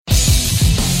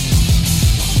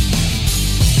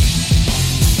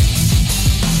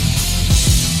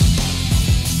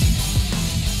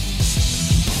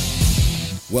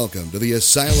Welcome to the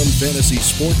Asylum Fantasy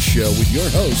Sports Show with your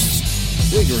hosts,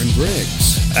 Fleeger and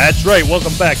Briggs. That's right.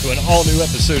 Welcome back to an all-new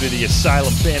episode of the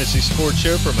Asylum Fantasy Sports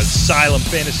Show from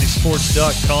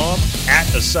AsylumFantasySports.com,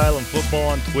 at Asylum Football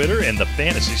on Twitter, and the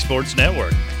Fantasy Sports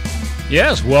Network.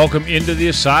 Yes, welcome into the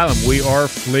Asylum. We are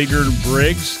Fleeger and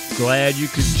Briggs. Glad you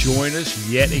could join us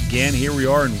yet again. Here we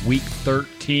are in Week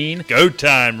 13. Go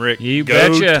time, Rick. You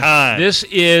Go betcha. time. This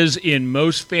is, in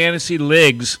most fantasy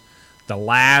leagues, the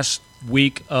last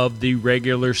week of the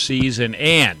regular season,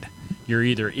 and you're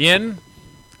either in,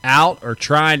 out, or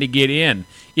trying to get in.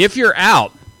 If you're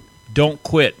out, don't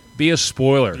quit. Be a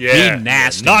spoiler. Yeah, be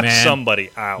nasty, knock man. somebody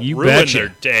out. You ruin betcha. their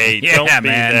day. Yeah, Don't be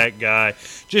man. that guy.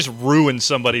 Just ruin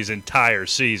somebody's entire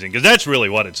season, because that's really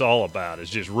what it's all about,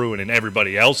 is just ruining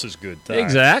everybody else's good time.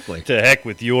 Exactly. To heck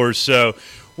with yours. So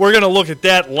we're going to look at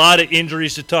that. A lot of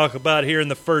injuries to talk about here in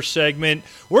the first segment.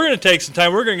 We're going to take some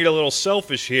time. We're going to get a little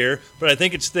selfish here, but I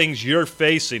think it's things you're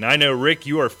facing. I know, Rick,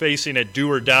 you are facing a do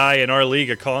or die in our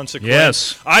league of consequence.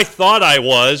 Yes. I thought I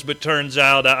was, but turns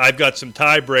out I've got some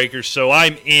tiebreakers, so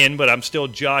I'm in, but I'm still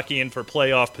jockeying for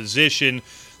playoff position.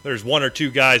 There's one or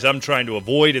two guys I'm trying to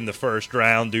avoid in the first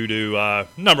round due to,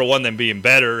 number one, them being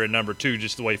better, and number two,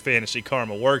 just the way fantasy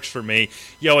karma works for me.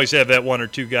 You always have that one or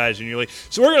two guys in your league.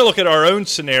 So we're going to look at our own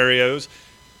scenarios,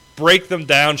 break them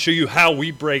down, show you how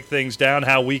we break things down,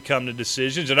 how we come to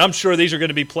decisions. And I'm sure these are going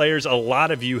to be players a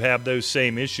lot of you have those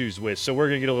same issues with. So we're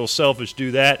going to get a little selfish, do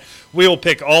that. We'll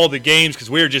pick all the games because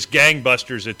we're just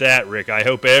gangbusters at that, Rick. I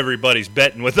hope everybody's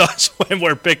betting with us when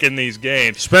we're picking these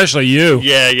games. Especially you.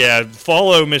 Yeah.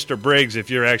 Follow Mr. Briggs if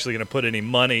you're actually going to put any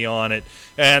money on it.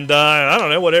 And I don't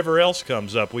know, whatever else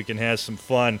comes up, we can have some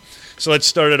fun. So let's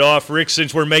start it off. Rick,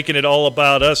 since we're making it all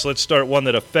about us, let's start one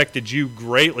that affected you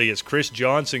greatly as Chris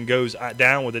Johnson goes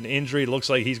down with an injury. It looks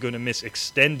like he's going to miss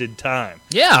extended time.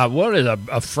 Yeah, what is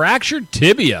a fractured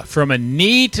tibia from a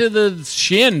knee to the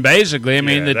shin, basically. I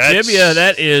mean, the tibia,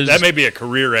 that may be a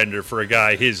career ender for a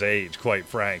guy his age, quite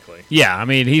frankly. Yeah, I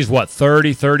mean, he's,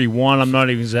 30, 31? I'm not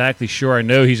even exactly sure. I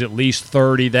know he's at least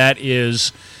 30. That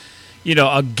is,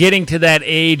 getting to that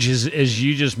age, as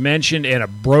you just mentioned, and a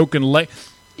broken leg.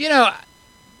 Of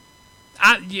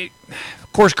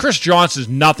course, Chris Johnson's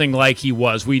nothing like he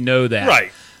was. We know that.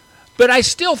 Right. But I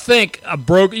still think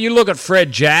you look at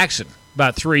Fred Jackson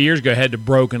about 3 years ago, had a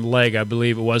broken leg, I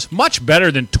believe it was. Much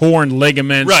better than torn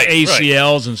ligaments,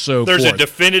 ACLs, and so forth. There's a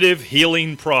definitive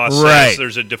healing process. Right.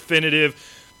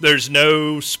 There's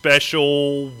no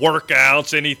special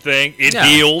workouts, anything. It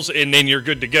heals, and then you're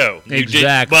good to go.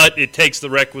 Exactly. But it takes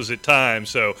the requisite time.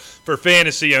 So for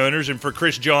fantasy owners and for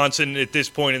Chris Johnson at this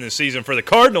point in the season, for the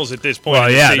Cardinals at this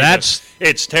point in the season,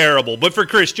 it's terrible. But for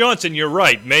Chris Johnson, you're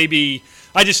right. Maybe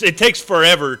it takes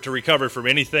forever to recover from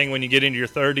anything when you get into your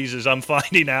 30s, as I'm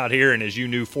finding out here, and as you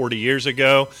knew 40 years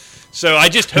ago. So I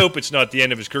just hope it's not the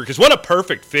end of his career, because what a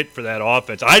perfect fit for that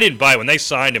offense. I didn't buy it. When they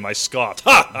signed him, I scoffed.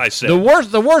 I said.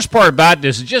 The worst part about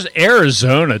this is just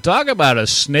Arizona. Talk about a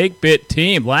snake-bit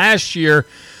team. Last year,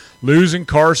 losing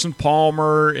Carson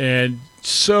Palmer and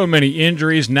so many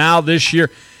injuries. Now this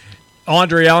year,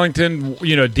 Andre Ellington,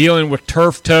 dealing with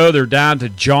turf toe. They're down to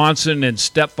Johnson and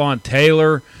Stephon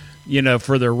Taylor,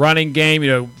 for their running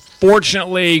game.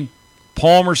 Fortunately,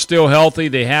 Palmer's still healthy.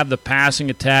 They have the passing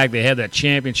attack. They have that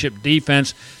championship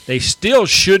defense. They still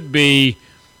should be,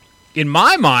 in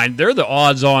my mind, they're the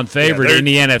odds-on favorite in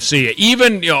the NFC.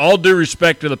 Even, all due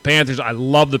respect to the Panthers, I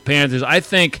love the Panthers. I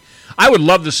think I would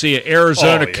love to see an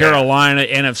Arizona-Carolina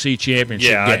NFC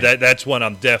championship game. That's one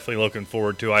I'm definitely looking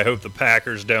forward to. I hope the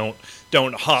Packers don't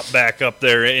hop back up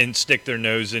there and stick their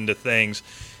nose into things.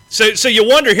 So you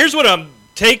wonder, here's what I'm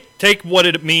Take what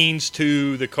it means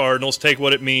to the Cardinals, take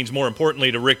what it means, more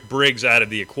importantly, to Rick Briggs out of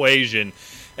the equation.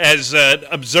 As an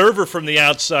observer from the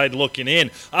outside looking in,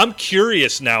 I'm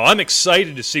curious now. I'm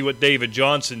excited to see what David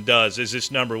Johnson does as this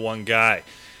number one guy.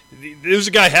 This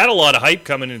guy had a lot of hype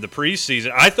coming into the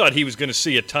preseason. I thought he was going to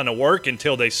see a ton of work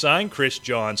until they signed Chris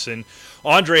Johnson.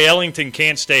 Andre Ellington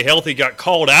can't stay healthy, got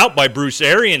called out by Bruce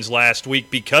Arians last week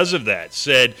because of that.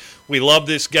 Said, we love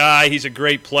this guy, he's a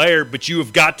great player, but you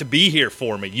have got to be here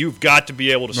for me. You've got to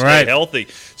be able to stay healthy.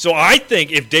 So I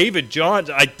think if David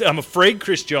Johnson, I'm afraid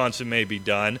Chris Johnson may be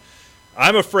done.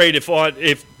 I'm afraid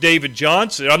if David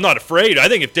Johnson, I'm not afraid. I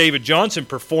think if David Johnson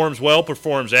performs well,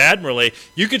 performs admirably,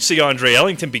 you could see Andre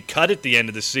Ellington be cut at the end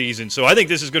of the season. So I think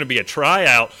this is going to be a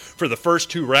tryout for the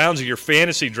first two rounds of your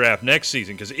fantasy draft next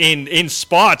season, because in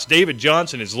spots, David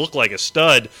Johnson has looked like a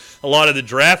stud. A lot of the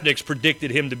draftniks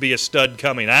predicted him to be a stud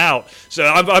coming out. So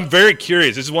I'm very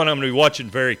curious. This is one I'm going to be watching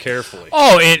very carefully.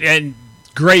 Oh, and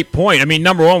Great point. I mean,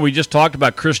 number one, we just talked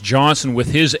about Chris Johnson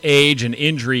with his age and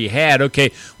injury he had.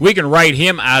 Okay, we can write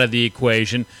him out of the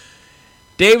equation.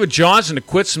 David Johnson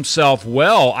acquits himself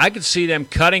well. I could see them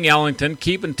cutting Ellington,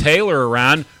 keeping Taylor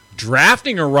around,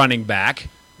 drafting a running back.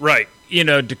 Right.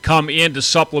 To come in to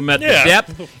supplement the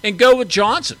depth, and go with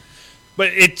Johnson.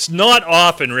 But it's not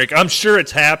often, Rick. I'm sure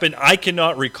it's happened. I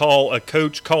cannot recall a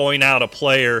coach calling out a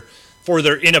player for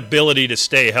their inability to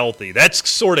stay healthy. That's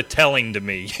sort of telling to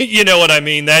me. You know what I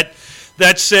mean? That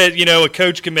said, a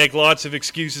coach can make lots of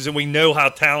excuses, and we know how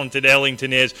talented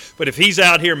Ellington is. But if he's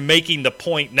out here making the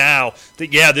point now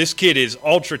that, this kid is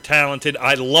ultra talented,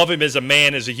 I love him as a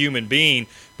man, as a human being,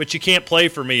 but you can't play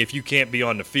for me if you can't be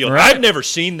on the field. Right. I've never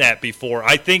seen that before.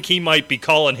 I think he might be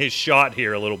calling his shot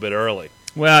here a little bit early.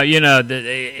 Well,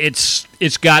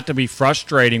 it's got to be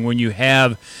frustrating when you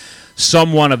have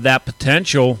someone of that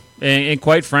potential, and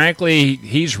quite frankly,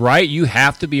 he's right. You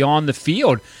have to be on the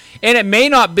field. And it may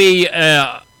not be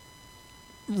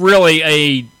really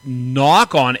a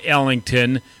knock on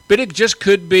Ellington, but it just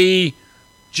could be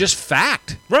just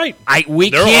fact. Right.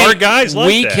 There are guys like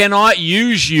we that. cannot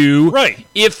use you right.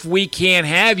 if we can't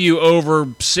have you over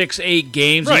 6-8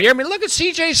 games a year. I mean, look at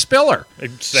C.J. Spiller.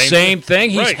 Same thing.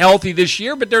 He's healthy this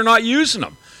year, but they're not using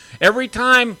him. Every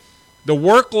time the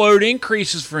workload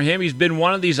increases for him, he's been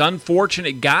one of these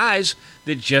unfortunate guys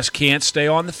that just can't stay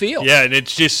on the field. Yeah, and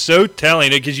it's just so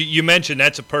telling because you mentioned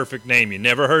that's a perfect name. You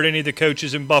never heard any of the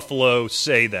coaches in Buffalo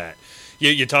say that.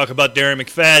 You talk about Darren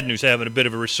McFadden, who's having a bit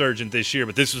of a resurgence this year,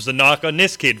 but this was the knock on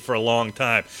this kid for a long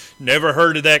time. Never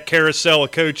heard of that carousel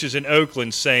of coaches in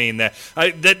Oakland saying that.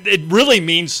 That it really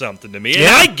means something to me. And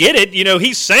I get it.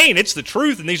 He's saying it's the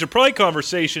truth, and these are probably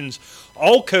conversations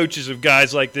all coaches of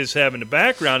guys like this have in the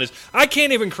background is I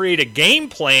can't even create a game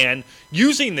plan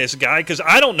using this guy because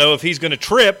I don't know if he's going to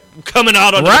trip coming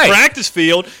out onto the practice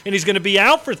field and he's going to be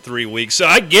out for 3 weeks. So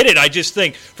I get it. I just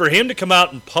think for him to come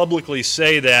out and publicly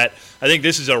say that, I think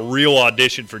this is a real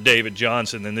audition for David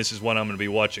Johnson, and this is one I'm going to be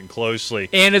watching closely.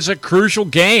 And it's a crucial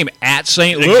game at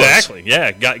St. Louis. Exactly.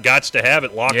 Yeah, gots to have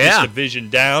it. Lock this division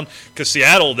down because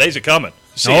Seattle, they's a coming.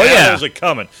 Seattle's a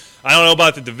coming. I don't know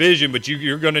about the division, but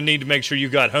you're going to need to make sure you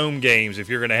got home games if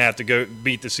you're going to have to go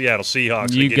beat the Seattle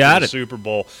Seahawks and get to the Super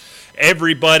Bowl.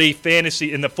 Everybody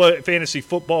in the fantasy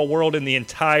football world in the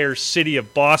entire city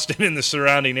of Boston and the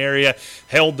surrounding area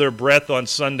held their breath on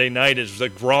Sunday night as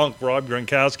the Rob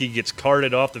Gronkowski gets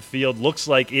carted off the field. Looks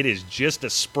like it is just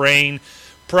a sprain.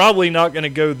 Probably not going to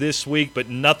go this week, but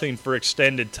nothing for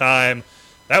extended time.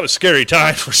 That was scary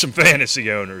time for some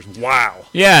fantasy owners. Wow.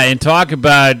 Yeah, and talk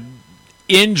about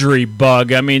injury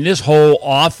bug. I mean, this whole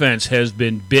offense has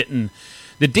been bitten.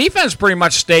 The defense pretty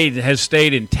much has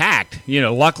stayed intact,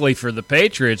 luckily for the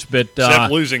Patriots. But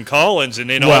except losing Collins, and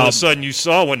then all of a sudden you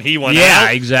saw when he went out.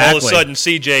 Yeah, exactly. All of a sudden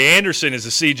C.J. Anderson is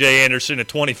the C.J. Anderson of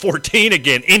 2014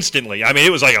 again, instantly. I mean,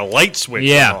 it was like a light switch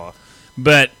went off.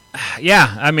 But,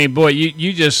 I mean, boy,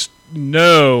 you just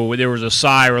know there was a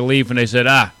sigh of relief when they said,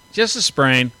 just a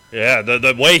sprain. Yeah,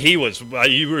 the way he was,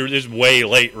 you were just way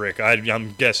late, Rick.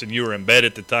 I'm guessing you were in bed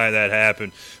at the time that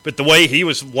happened. But the way he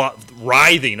was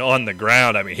writhing on the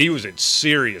ground, I mean, he was in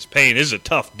serious pain. This is a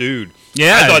tough dude.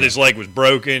 Yeah, I thought his leg was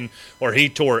broken or he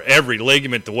tore every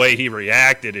ligament the way he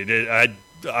reacted.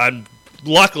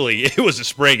 Luckily, it was a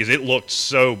sprain because it looked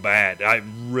so bad,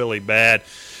 really bad.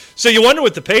 So you wonder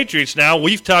with the Patriots now,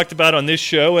 we've talked about on this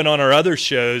show and on our other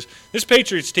shows, this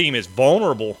Patriots team is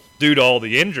vulnerable due to all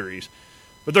the injuries.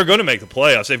 But they're going to make the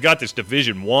playoffs. They've got this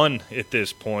Division I at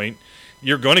this point.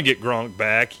 You're going to get Gronk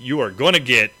back. You are going to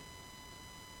get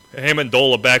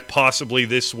Amendola back possibly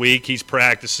this week. He's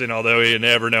practicing, although you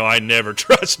never know. I never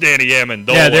trust Danny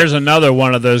Amendola. Yeah, there's another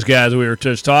one of those guys we were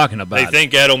just talking about. They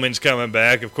think Edelman's coming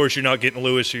back. Of course, you're not getting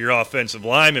Lewis or your offensive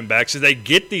lineman back, so they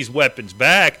get these weapons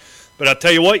back. But I'll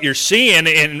tell you what you're seeing,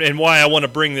 and why I want to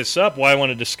bring this up, why I want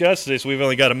to discuss this. We've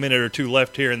only got a minute or two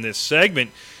left here in this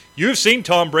segment. You've seen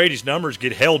Tom Brady's numbers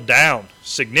get held down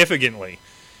significantly.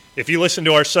 If you listen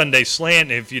to our Sunday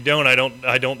slant, and if you don't, I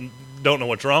don't know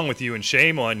what's wrong with you, and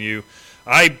shame on you.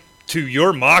 To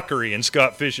your mockery and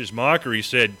Scott Fish's mockery,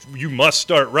 said you must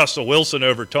start Russell Wilson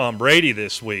over Tom Brady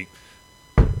this week.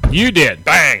 You did.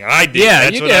 Bang! I did. Yeah,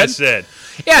 that's you what did. I said.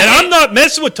 Yeah, and I'm not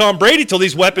messing with Tom Brady till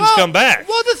these weapons come back.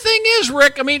 Well, the thing is,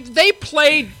 Rick, I mean, they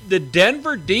played the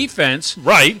Denver defense.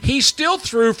 Right. He still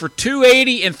threw for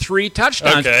 280 and 3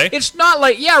 touchdowns. Okay. It's not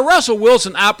like, Russell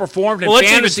Wilson outperformed him let's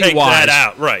fantasy-wise. even take that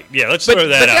out. Right. Yeah, let's throw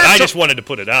that out. I just wanted to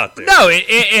put it out there. No,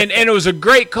 and it was a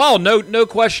great call. No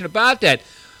question about that.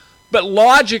 But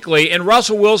logically, and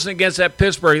Russell Wilson against that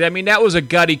Pittsburgh, I mean, that was a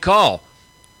gutty call.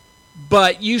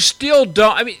 But you still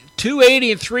don't – I mean,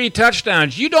 280 and 3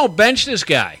 touchdowns. You don't bench this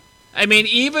guy. I mean,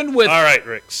 even with All right,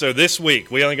 Rick. So this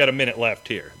week, we only got a minute left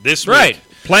here. This right week,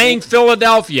 playing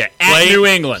Philadelphia at New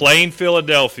England, playing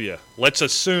Philadelphia. Let's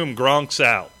assume Gronk's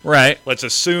out. right? Let's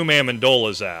assume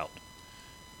Amendola's out.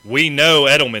 We know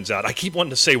Edelman's out. I keep wanting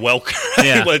to say Welker.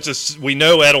 Yeah. We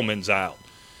know Edelman's out.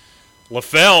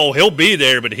 LaFell, he'll be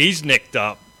there, but he's nicked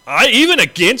up. Even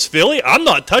against Philly, I'm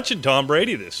not touching Tom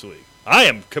Brady this week. I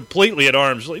am completely at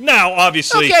arm's length. Now,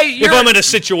 obviously, if I'm in a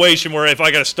situation where if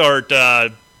I got to start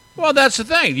Well, that's the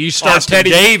thing. You start Austin Teddy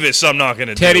Davis, I'm not going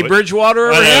to do it. Teddy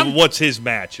Bridgewater over him? What's his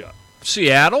matchup?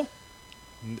 Seattle?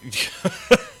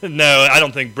 No, I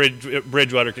don't think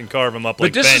Bridgewater can carve him up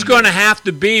like But this Ben is going to did. have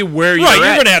to be where you're Right, at.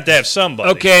 you're going to have somebody.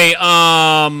 Okay,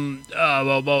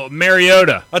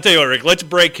 Mariota. I'll tell you what, Rick, let's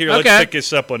break here. Okay. Let's pick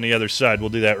this up on the other side. We'll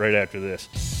do that right after this.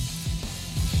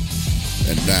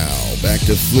 And now, back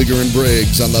to Fleeger and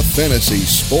Briggs on the Fantasy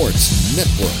Sports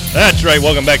Network. That's right.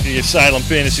 Welcome back to the Asylum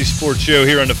Fantasy Sports Show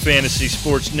here on the Fantasy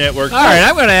Sports Network. All right,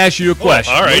 I'm going to ask you a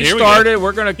question. all right, we here we started. go.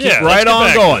 We're going to keep Yeah, right let's get on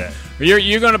back to going. that.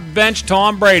 You're going to bench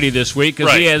Tom Brady this week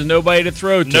because he Right. has nobody to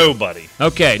throw to. Nobody.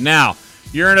 Okay, now,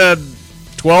 you're in a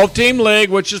 12-team league,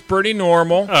 which is pretty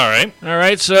normal. All right. All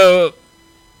right, so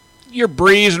your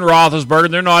Breeze and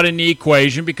Roethlisberger, they're not in the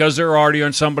equation because they're already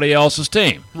on somebody else's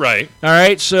team. Right. All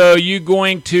right, so you're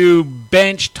going to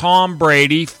bench Tom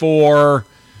Brady for,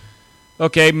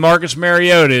 Marcus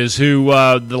Mariota is who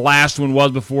the last one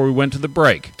was before we went to the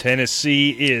break.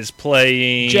 Tennessee is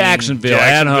playing Jacksonville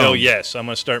at home. Yes, I'm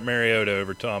going to start Mariota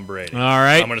over Tom Brady. All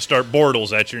right. I'm going to start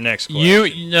Bortles. That's your next question.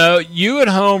 You at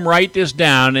home write this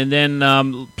down and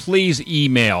then please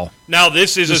email. Now,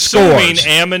 this is the assuming scores.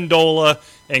 Amendola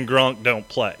and Gronk don't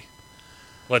play.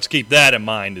 Let's keep that in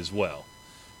mind as well.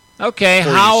 Okay,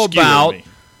 before how you skewer about me.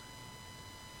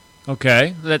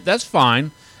 Okay, that's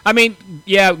fine. I mean,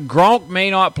 yeah, Gronk may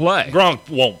not play. Gronk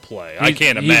won't play. I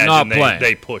can't he's not imagine playing.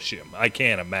 they push him. I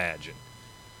can't imagine.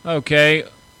 Okay,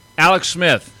 Alex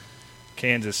Smith.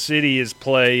 Kansas City is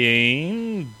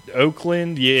playing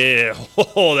Oakland. Yeah,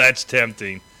 oh, that's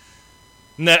tempting.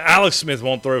 No, Alex Smith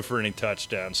won't throw for any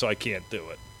touchdowns, so I can't do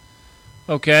it.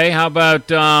 Okay, how about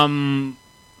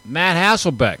Matt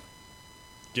Hasselbeck?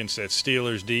 Against that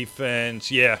Steelers defense,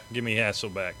 yeah, give me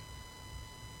Hasselbeck.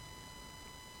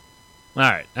 All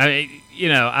right,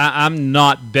 I'm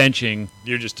not benching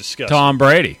You're just disgusting. Tom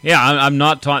Brady. Yeah, I'm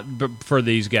not for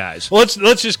these guys. Well,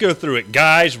 let's just go through it.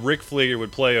 Guys, Rick Fleeger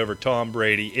would play over Tom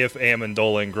Brady if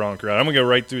Amendola and Gronk are out. I'm going to go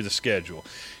right through the schedule.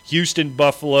 Houston,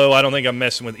 Buffalo, I don't think I'm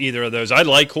messing with either of those. I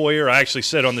like Hoyer. I actually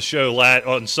said on the show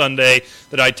on Sunday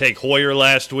that I'd take Hoyer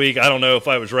last week. I don't know if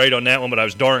I was right on that one, but I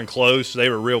was darn close. They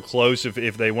were real close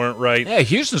if they weren't right. Yeah,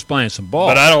 Houston's playing some ball.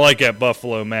 But I don't like that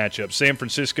Buffalo matchup. San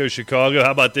Francisco, Chicago,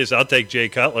 how about this? I'll take Jay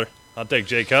Cutler.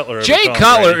 Over Jay Tom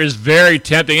Cutler Brady. is very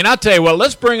tempting. And I'll tell you what,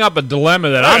 let's bring up a dilemma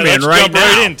that I'm in let's right jump now.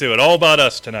 right into it. All about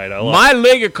us tonight. I love My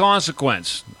league of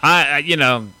consequence. I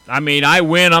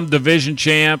win. I'm division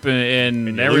champ, and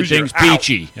you lose, everything's you're out.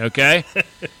 peachy. Okay.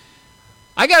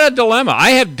 I got a dilemma.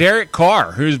 I have Derek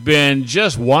Carr, who's been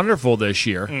just wonderful this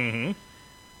year. Mm-hmm.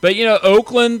 But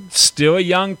Oakland still a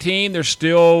young team. They're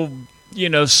still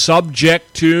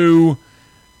subject to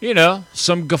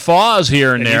some guffaws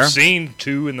here and there. You've seen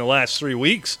two in the last 3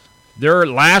 weeks.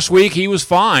 Last week he was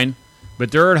fine,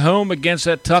 but they're at home against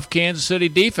that tough Kansas City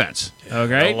defense.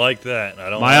 Okay, I don't like that.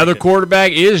 My other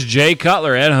quarterback is Jay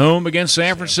Cutler at home against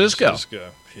San Francisco.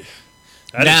 Yeah.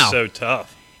 That is so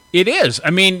tough. It is. I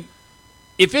mean,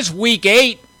 if it's week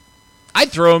 8,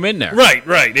 I'd throw him in there.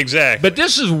 Right, exactly. But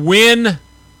this is win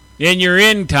in your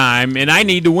end time, and I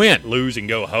need to win. Lose and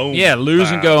go home. Yeah,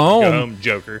 lose and go home. Go home,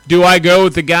 Joker. Do I go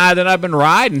with the guy that I've been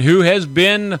riding, who has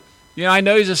been, I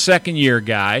know he's a second-year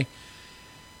guy,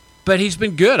 but he's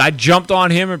been good. I jumped on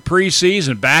him in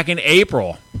preseason back in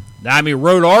April.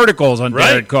 Wrote articles on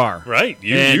Derek Carr. Right.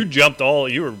 You jumped all.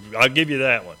 I'll give you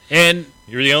that one. And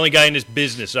you're the only guy in this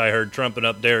business I heard trumping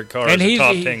up Derek Carr and as a he's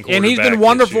top 10 quarterback. And he's been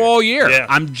wonderful this year. all year. Yeah.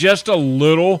 I'm just a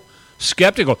little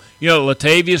skeptical.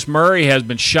 Latavius Murray has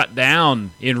been shut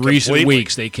down in recent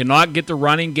weeks. They cannot get the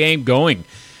running game going.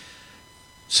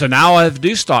 So now I have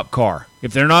to stop Carr.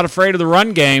 If they're not afraid of the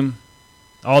run game,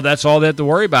 that's all they have to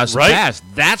worry about is the pass.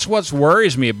 That's what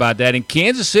worries me about that. And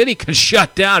Kansas City can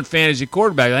shut down fantasy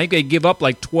quarterbacks. I think they give up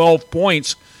like 12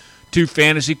 points to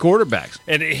fantasy quarterbacks.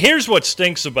 And here's what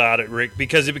stinks about it, Rick,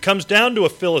 because it comes down to a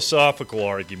philosophical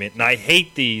argument, and I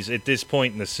hate these at this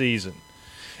point in the season.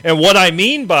 And what I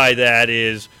mean by that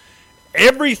is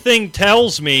everything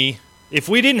tells me, if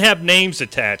we didn't have names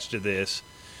attached to this,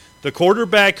 the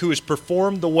quarterback who has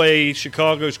performed the way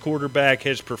Chicago's quarterback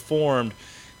has performed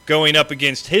going up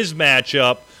against his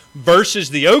matchup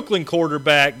versus the Oakland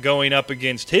quarterback going up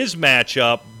against his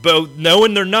matchup, both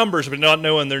knowing their numbers but not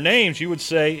knowing their names, you would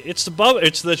say it's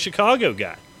the Chicago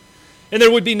guy. And there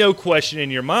would be no question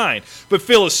in your mind. But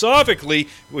philosophically,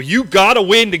 well, you got to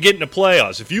win to get in the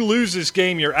playoffs. If you lose this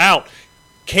game, you're out.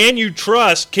 Can you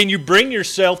bring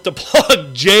yourself to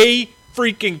plug Jay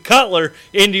freaking Cutler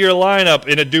into your lineup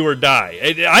in a do or die?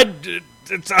 I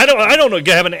don't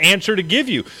have an answer to give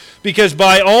you, because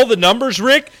by all the numbers,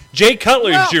 Rick, Jay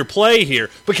Cutler is your play here.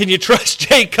 But can you trust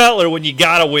Jay Cutler when you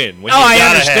got to win? I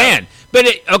understand.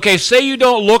 But, say you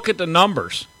don't look at the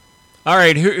numbers. All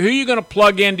right, who are you going to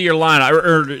plug into your lineup?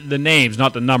 Or the names,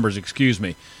 not the numbers, excuse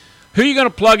me. Who are you going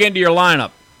to plug into your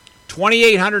lineup?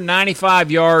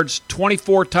 2,895 yards,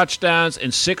 24 touchdowns,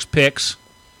 and 6 picks.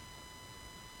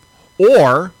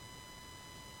 Or,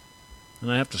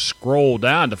 and I have to scroll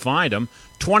down to find them,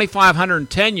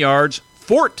 2,510 yards,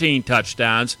 14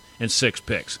 touchdowns, and 6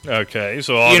 picks. Okay,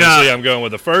 so obviously I'm going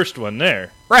with the first one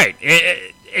there. Right,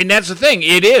 and that's the thing.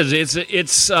 It is.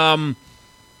 It's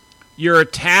you're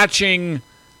attaching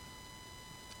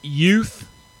youth,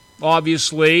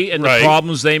 obviously, and the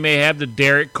problems they may have to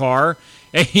Derek Carr,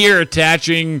 and you're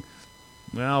attaching,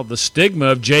 the stigma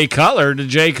of Jay Cutler to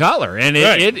Jay Cutler, and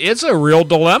it's a real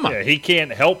dilemma. Yeah, he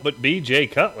can't help but be Jay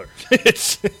Cutler.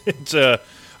 It's a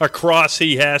cross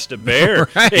he has to bear,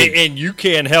 and you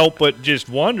can't help but just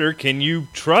wonder, can you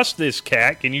trust this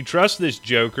cat? Can you trust this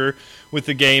joker with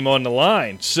the game on the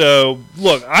line? So,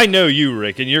 look, I know you,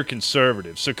 Rick, and you're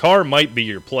conservative, so Carr might be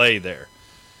your play there.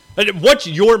 What's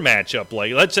your matchup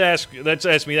like? Let's ask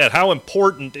me that. How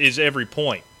important is every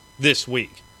point this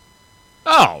week?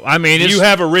 Do you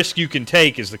have a risk you can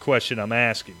take is the question I'm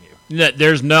asking you.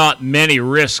 There's not many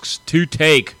risks to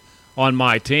take on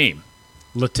my team.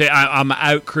 I'm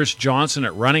out Chris Johnson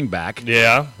at running back.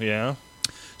 Yeah.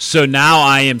 So now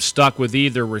I am stuck with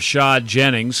either Rashad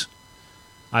Jennings,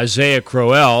 Isaiah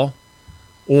Crowell,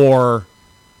 or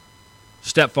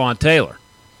Stephon Taylor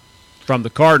from the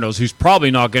Cardinals, who's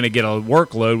probably not going to get a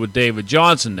workload with David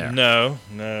Johnson there.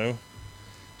 No.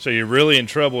 So you're really in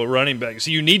trouble at running back. So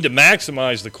you need to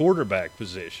maximize the quarterback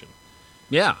position.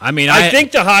 Yeah, I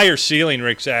think the higher ceiling,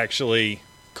 Rick's actually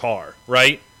Carr,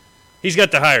 right? He's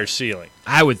got the higher ceiling.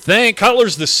 I would think.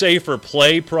 Cutler's the safer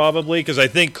play probably, because I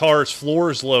think Carr's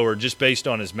floor is lower just based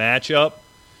on his matchup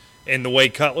and the way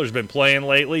Cutler's been playing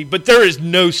lately. But there is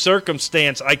no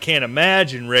circumstance I can't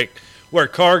imagine, Rick, where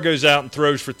Carr goes out and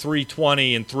throws for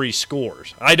 320 and 3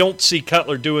 scores. I don't see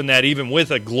Cutler doing that even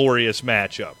with a glorious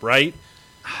matchup, right?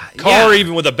 Carr,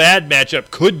 even with a bad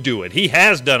matchup, could do it. He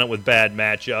has done it with bad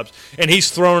matchups, and he's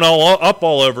thrown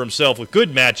all over himself with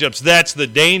good matchups. That's the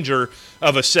danger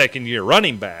of a second-year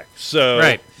running back. So,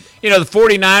 right. The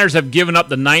 49ers have given up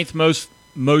the 9th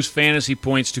most fantasy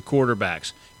points to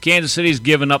quarterbacks. Kansas City's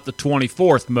given up the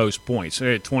 24th most points,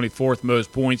 24th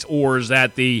most points, or is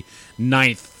that the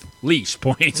 9th least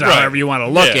points, however you want to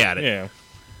look at it. Yeah.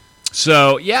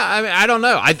 So, I don't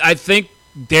know. I think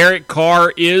Derek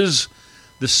Carr is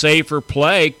the safer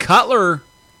play. Cutler,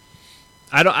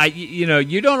 you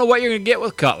don't know what you're going to get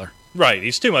with Cutler. Right,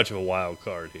 he's too much of a wild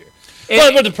card here.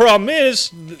 But the problem is,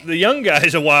 the young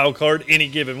guy's a wild card any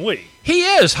given week. He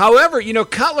is. However,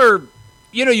 Cutler,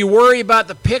 you worry about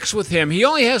the picks with him. He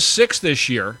only has 6 this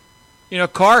year.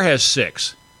 Carr has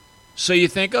 6. So you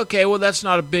think, okay, well, that's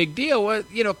not a big deal. Well,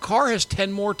 Carr has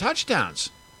 10 more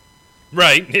touchdowns.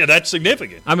 Right, yeah, that's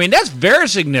significant. That's very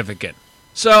significant.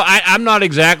 So I'm not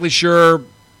exactly sure.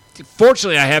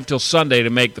 Fortunately, I have till Sunday to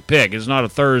make the pick. It's not a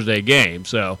Thursday game,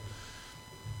 so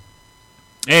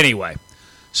anyway,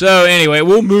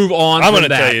 we'll move on. I'm going to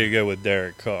tell you to go with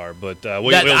Derek Carr, but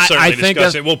we'll certainly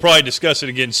discuss it. We'll probably discuss it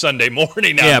again Sunday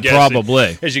morning. I'm guessing,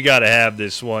 probably, as you got to have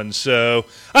this one. So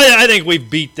I think we've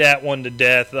beat that one to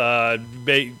death.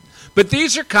 But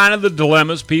these are kind of the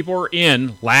dilemmas people are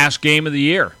in last game of the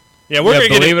year. Yeah, we're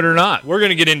going to believe it or not. We're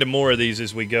going to get into more of these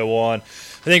as we go on.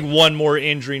 I think one more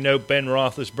injury note: Ben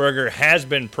Roethlisberger has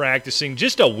been practicing.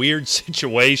 Just a weird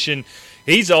situation.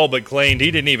 He's all but claimed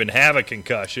he didn't even have a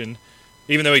concussion,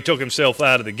 even though he took himself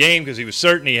out of the game because he was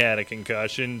certain he had a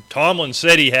concussion. Tomlin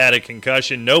said he had a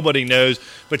concussion. Nobody knows,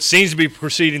 but seems to be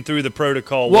proceeding through the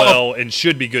protocol well and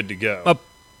should be good to go.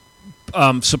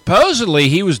 Supposedly,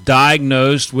 he was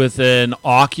diagnosed with an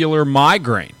ocular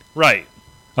migraine. Right.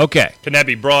 Okay. Can that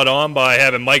be brought on by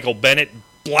having Michael Bennett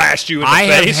blast you in the face? I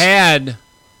have had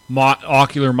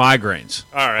ocular migraines.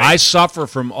 All right. I suffer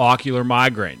from ocular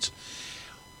migraines.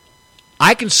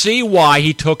 I can see why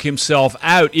he took himself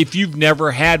out if you've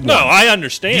never had one. No, I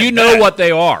understand. You know what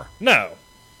they are. No.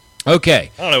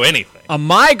 Okay. I don't know anything. A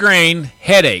migraine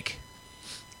headache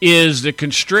is the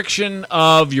constriction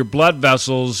of your blood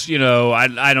vessels.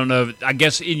 I don't know. I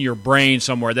guess in your brain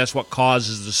somewhere, that's what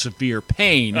causes the severe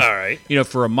pain. All right.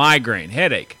 For a migraine,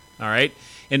 headache. All right.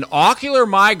 An ocular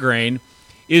migraine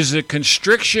is the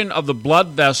constriction of the blood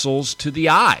vessels to the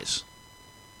eyes.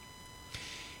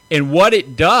 And what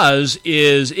it does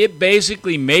is it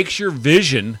basically makes your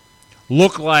vision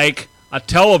look like a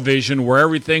television where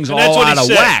everything's all out of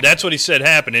whack. That's what he said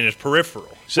happened in his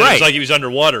peripheral. So right. It was like he was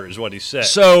underwater is what he said.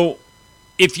 So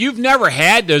if you've never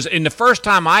had those, and the first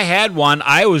time I had one,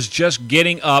 I was just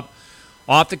getting up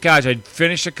off the couch. I'd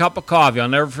finished a cup of coffee. I'll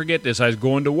never forget this. I was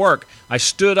going to work. I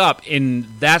stood up, and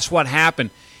that's what happened.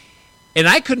 And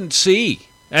I couldn't see.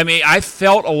 I mean, I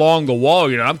felt along the wall.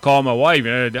 I'm calling my wife.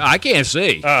 I can't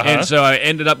see. Uh-huh. And so I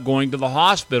ended up going to the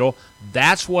hospital.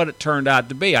 That's what it turned out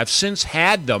to be. I've since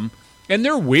had them, and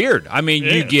they're weird. I mean,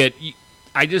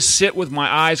 I just sit with my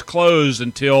eyes closed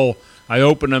until I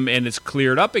open them, and it's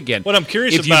cleared up again. What I'm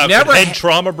curious about, did head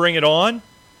trauma bring it on?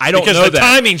 I don't know because the that.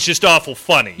 timing's just awful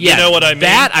funny. Yeah, you know what I mean?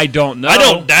 That I don't know. I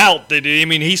don't doubt that. I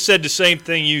mean, he said the same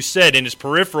thing you said. In his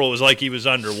peripheral, it was like he was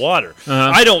underwater.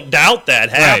 Uh-huh. I don't doubt that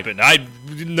happened. Right.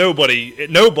 Nobody,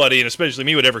 and especially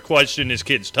me, would ever question his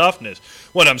kid's toughness.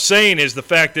 What I'm saying is the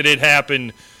fact that it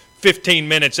happened 15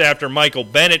 minutes after Michael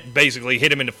Bennett basically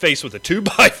hit him in the face with a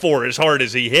 2x4 as hard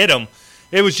as he hit him.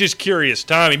 It was just curious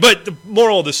timing. But the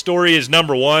moral of the story is,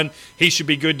 number one, he should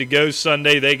be good to go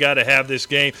Sunday. They got to have this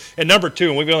game. And number two,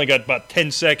 and we've only got about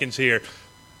 10 seconds here,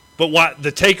 but what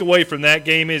the takeaway from that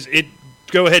game is,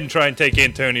 go ahead and try and take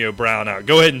Antonio Brown out.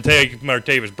 Go ahead and take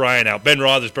Martavis Bryant out. Ben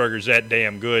Roethlisberger's that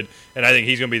damn good, and I think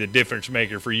he's going to be the difference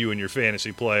maker for you in your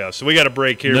fantasy playoffs. So we got a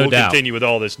break here. No We'll doubt. continue with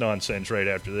all this nonsense right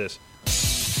after this.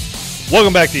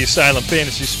 Welcome back to the Asylum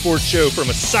Fantasy Sports Show from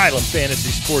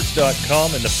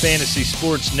AsylumFantasySports.com and the Fantasy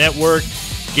Sports Network.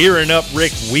 Gearing up,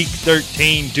 Rick, Week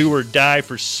 13, do or die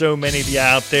for so many of you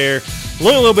out there.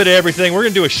 Learn a little bit of everything. We're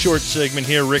going to do a short segment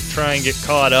here, Rick, try and get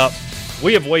caught up.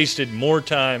 We have wasted more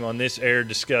time on this air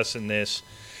discussing this.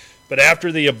 But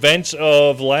after the events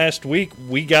of last week,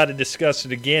 we got to discuss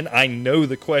it again. I know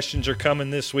the questions are coming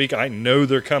this week. I know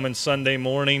they're coming Sunday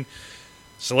morning.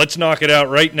 So let's knock it out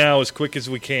right now as quick as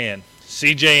we can.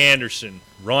 C.J. Anderson,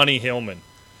 Ronnie Hillman,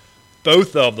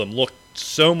 both of them looked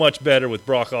so much better with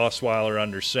Brock Osweiler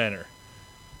under center.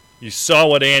 You saw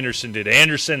what Anderson did.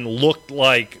 Anderson looked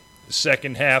like the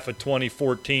second half of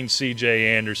 2014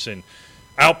 C.J. Anderson.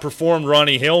 Outperformed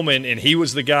Ronnie Hillman, and he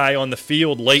was the guy on the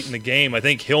field late in the game. I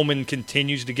think Hillman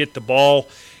continues to get the ball.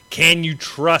 Can you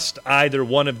trust either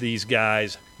one of these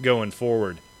guys going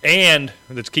forward? And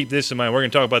let's keep this in mind. We're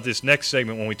going to talk about this next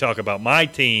segment when we talk about my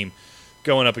team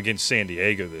going up against San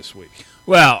Diego this week.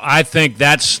 Well, I think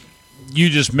you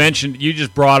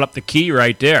just brought up the key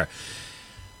right there.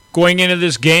 Going into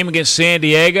this game against San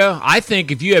Diego, I think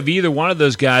if you have either one of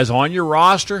those guys on your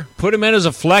roster, put him in as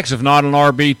a flex, if not an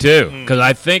RB2, because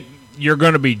I think you're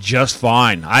going to be just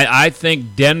fine. I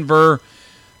think Denver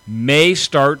may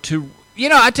start to,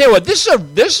 I tell you what, this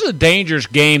is a dangerous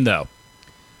game, though.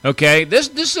 Okay, this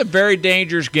is a very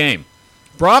dangerous game.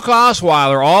 Brock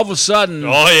Osweiler, all of a sudden,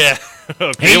 oh yeah,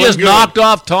 he just knocked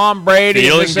off Tom Brady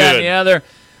and this, that, and the other.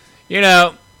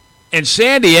 And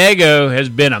San Diego has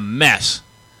been a mess.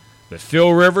 But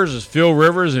Phil Rivers is Phil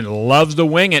Rivers and loves to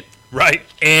wing it. Right.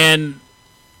 And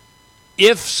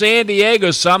if San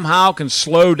Diego somehow can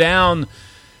slow down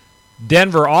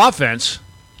Denver offense,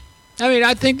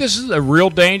 I think this is a real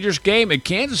dangerous game. And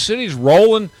Kansas City's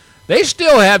rolling. They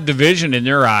still have division in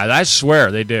their eyes. I swear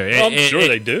they do. I'm sure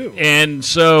they do. And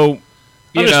so,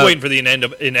 I'm just waiting for the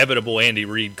inevitable Andy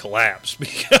Reid collapse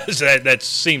because that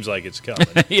seems like it's coming.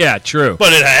 Yeah, true.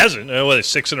 But it hasn't. What, it's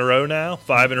 6 in a row now?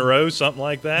 5 in a row? Something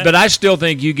like that? But I still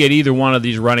think you get either one of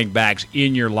these running backs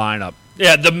in your lineup.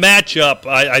 Yeah, the matchup,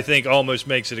 I think, almost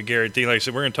makes it a guarantee. Like I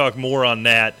said, we're going to talk more on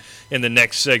that in the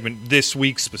next segment this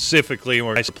week specifically, and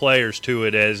we're going to players to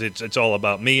it as it's all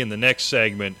about me in the next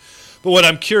segment. But what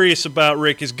I'm curious about,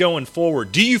 Rick, is going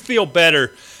forward. Do you feel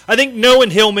better? I think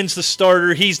knowing Hillman's the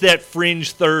starter, he's that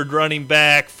fringe third running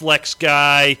back, flex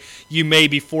guy. You may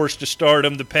be forced to start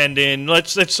him depending.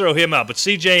 Let's throw him out. But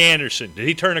C.J. Anderson, did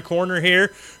he turn a corner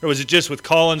here? Or was it just with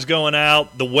Collins going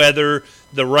out, the weather,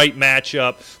 the right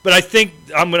matchup? But I think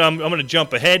I'm gonna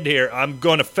jump ahead here. I'm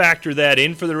going to factor that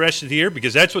in for the rest of the year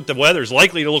because that's what the weather is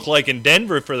likely to look like in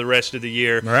Denver for the rest of the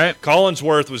year. Right.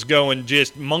 Collinsworth was going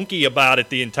just monkey about it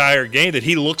the entire game, that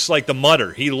he looks like the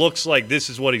mutter. He looks like this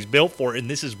is what he's built for, and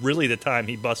this is really the time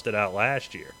he busted out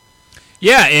last year.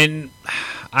 Yeah, and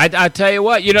I tell you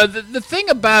what, the thing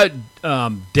about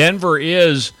Denver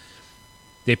is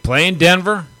they play in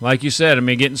Denver, like you said.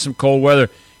 Getting some cold weather.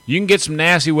 You can get some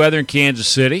nasty weather in Kansas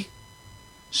City.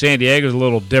 San Diego's a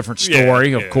little different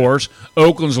story, of course.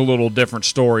 Oakland's a little different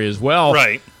story as well.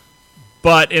 Right.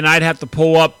 And I'd have to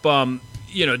pull up,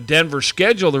 Denver's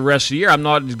schedule the rest of the year. I'm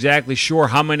not exactly sure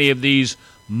how many of these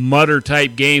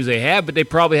mutter-type games they have, but they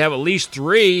probably have at least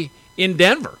 3 in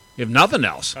Denver, if nothing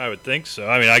else. I would think so.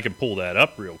 I mean, I can pull that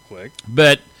up real quick.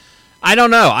 But I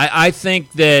don't know. I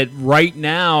think that right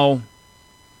now,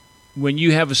 when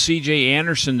you have a C.J.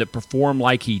 Anderson that performed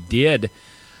like he did,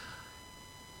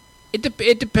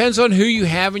 it depends on who you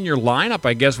have in your lineup,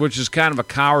 I guess, which is kind of a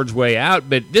coward's way out.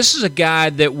 But this is a guy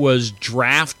that was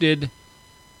drafted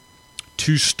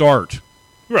to start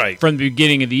from the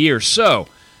beginning of the year. So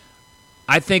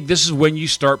I think this is when you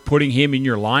start putting him in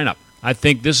your lineup. I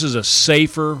think this is a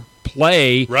safer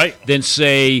play than,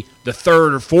 say, the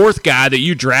 3rd or 4th guy that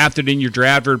you drafted in your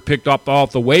draft or picked up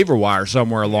off the waiver wire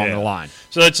somewhere along the line.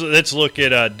 So let's look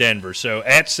at Denver. So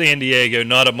at San Diego,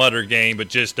 not a mutter game, but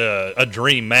just a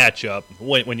dream matchup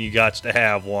when you got to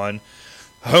have one.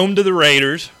 Home to the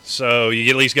Raiders, so you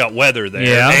at least got weather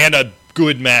there, and a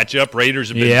good matchup. Raiders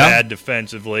have been bad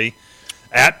defensively.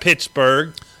 At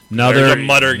Pittsburgh, there's a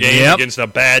mutter game against a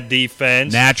bad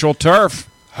defense. Natural turf.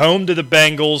 Home to the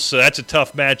Bengals, so that's a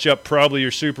tough matchup, probably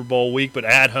your Super Bowl week, but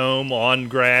at home, on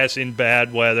grass, in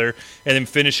bad weather, and then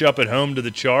finish up at home to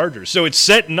the Chargers. So it's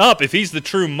setting up, if he's the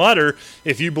true mutter,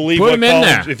 if you believe what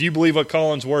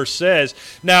Collinsworth says.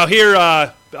 Now here,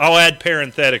 I'll add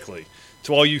parenthetically,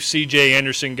 to all you C.J.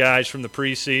 Anderson guys from the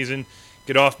preseason,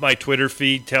 get off my Twitter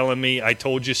feed telling me I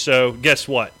told you so. Guess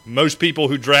what? Most people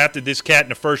who drafted this cat in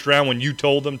the first round when you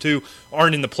told them to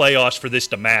aren't in the playoffs for this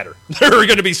to matter. There are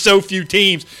going to be so few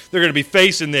teams they're going to be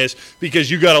facing this because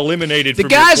you got eliminated from the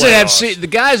playoffs. The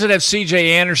guys that have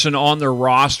C.J. Anderson on their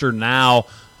roster now,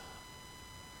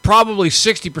 probably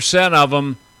 60% of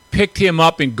them picked him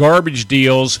up in garbage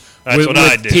deals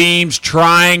with teams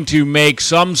trying to make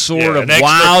some sort of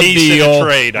wild deal. In a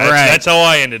trade. That's how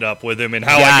I ended up with him and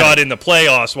how I got in the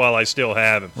playoffs while I still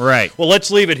have him. Right. Well,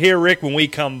 let's leave it here, Rick. When we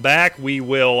come back, we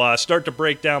will start to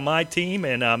break down my team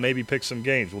and maybe pick some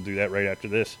games. We'll do that right after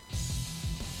this.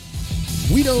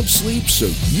 We don't sleep so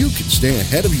you can stay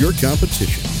ahead of your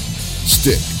competition.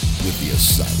 Stick with the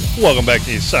Asylum. Welcome back to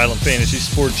the Asylum Fantasy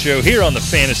Sports Show here on the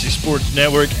Fantasy Sports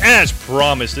Network. As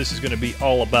promised, this is going to be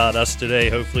all about us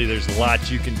today. Hopefully there's lots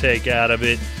you can take out of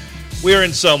it. We're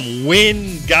in some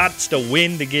gots to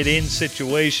win to get in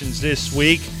situations this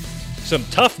week. Some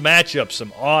tough matchups,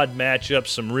 some odd matchups,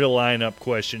 some real lineup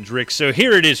questions, Rick. So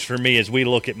here it is for me as we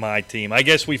look at my team. I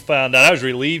guess we found out, I was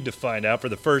relieved to find out for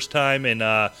the first time in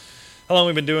how long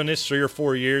we've been doing this, 3 or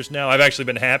 4 years now. I've actually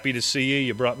been happy to see you.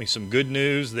 You brought me some good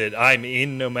news that I'm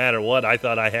in no matter what. I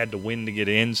thought I had to win to get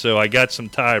in, so I got some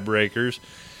tiebreakers.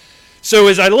 So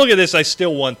as I look at this, I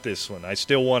still want this one. I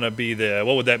still want to be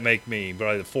what would that make me?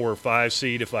 Probably the 4 or 5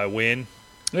 seed if I win?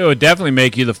 It would definitely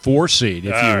make you the 4 seed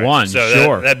if you won, so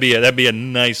sure. That'd be a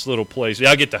nice little place.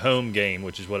 I'll get the home game,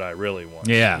 which is what I really want.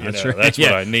 Yeah, that's right. That's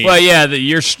what I need. Well, yeah,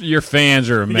 your fans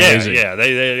are amazing. Yeah,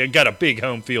 they got a big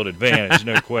home field advantage,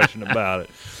 no question about it.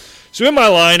 So in my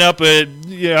lineup,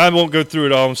 I won't go through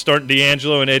it all. I'm starting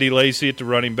D'Angelo and Eddie Lacy at the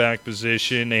running back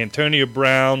position. Antonio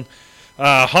Brown,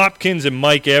 Hopkins, and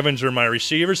Mike Evans are my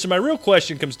receivers. So my real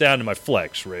question comes down to my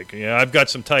flex, Rick. I've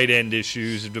got some tight end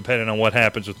issues depending on what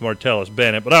happens with Martellus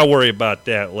Bennett, but I'll worry about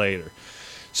that later.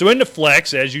 So in the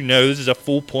flex, as you know, this is a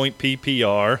full-point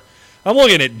PPR. I'm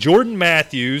looking at Jordan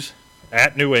Matthews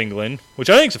at New England, which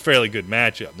I think is a fairly good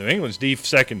matchup. New England's deep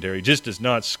secondary just does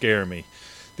not scare me.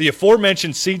 The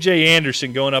aforementioned C.J.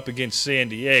 Anderson going up against San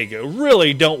Diego.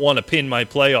 Really don't want to pin my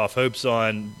playoff hopes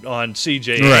on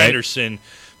C.J. Anderson.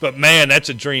 But, man, that's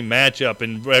a dream matchup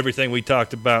and everything we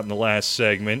talked about in the last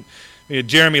segment.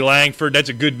 Jeremy Langford, that's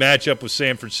a good matchup with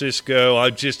San Francisco.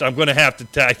 I'm going to have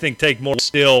to, I think, take more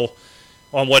still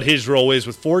on what his role is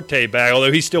with Forte back,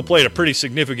 although he still played a pretty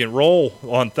significant role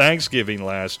on Thanksgiving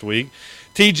last week.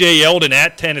 T.J. Yeldon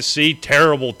at Tennessee,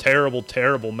 terrible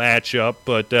matchup,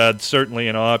 but certainly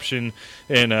an option.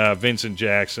 And Vincent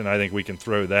Jackson, I think we can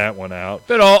throw that one out.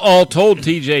 But all told,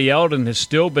 T.J. Yeldon has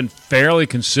still been fairly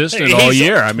consistent all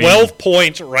year. 12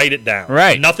 points, write it down.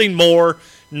 Right. Nothing more,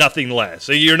 nothing less.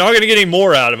 So you're not going to get any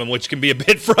more out of him, which can be a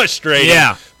bit frustrating.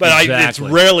 Yeah, but exactly.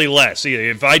 It's rarely less.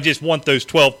 If I just want those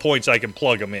 12 points, I can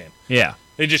plug them in. Yeah.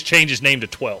 They just change his name to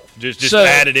 12. Just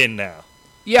add it in now.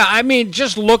 Yeah,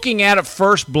 just looking at it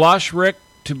first blush, Rick,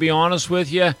 to be honest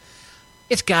with you,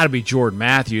 it's got to be Jordan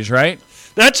Matthews, right?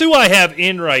 That's who I have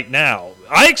in right now.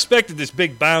 I expected this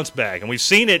big bounce back, and we've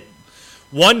seen it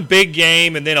one big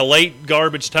game and then a late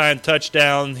garbage time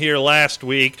touchdown here last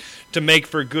week to make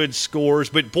for good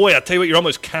scores. But, boy, I'll tell you what, you're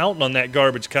almost counting on that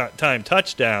garbage time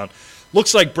touchdown.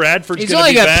 Looks like Bradford's He's going to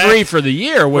only be got back. 3 for the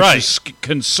year, which Right. is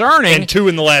concerning. And 2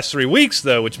 in the last 3 weeks,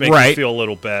 though, which makes me feel a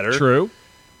little better. True.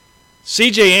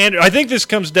 C.J. Anderson, I think this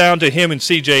comes down to him and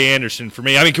C.J. Anderson for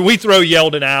me. I mean, can we throw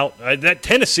Yeldon out? That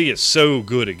Tennessee is so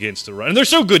good against the run. And they're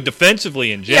so good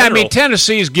defensively in general. Yeah, I mean,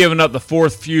 Tennessee's given up the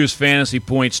 4th fewest fantasy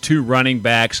points to running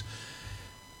backs.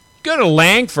 Go to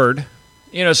Langford.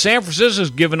 You know, San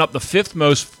Francisco's given up the 5th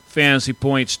most fantasy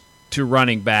points to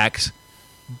running backs.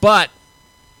 But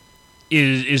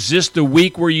is this the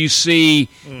week where you see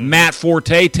Matt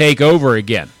Forte take over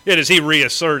again? Yeah, does he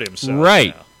reassert himself?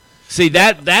 Right. Now? See,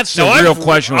 that's the real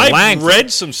question with Langford. I've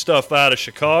read some stuff out of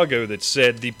Chicago that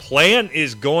said the plan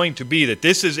is going to be that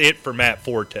this is it for Matt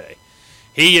Forte.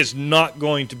 He is not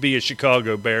going to be a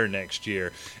Chicago Bear next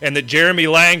year. And that Jeremy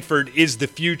Langford is the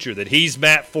future, that he's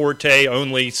Matt Forte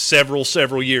only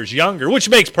several years younger, which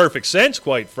makes perfect sense,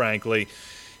 quite frankly.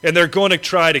 And they're going to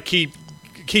try to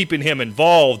keeping him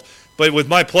involved. But with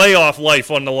my playoff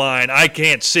life on the line, I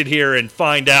can't sit here and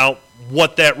find out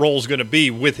what that role is going to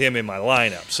be with him in my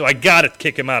lineup. So I got to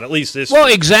kick him out at least this Well,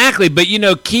 week. exactly. But, you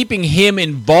know, keeping him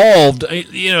involved,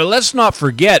 you know, let's not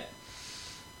forget,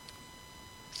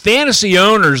 fantasy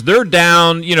owners, they're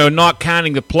down, you know, not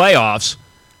counting the playoffs.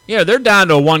 Yeah, they're down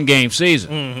to a 1-game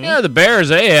season. Mm-hmm. You know, the Bears,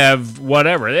 they have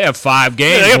whatever. They have 5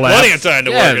 games they have left. plenty of time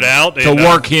to work it out. To And,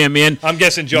 work him in. I'm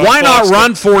guessing John Why not Fox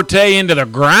run Forte into the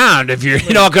ground if you're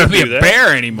not going to be do a that.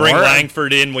 Bear anymore? Bring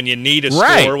Langford in when you need a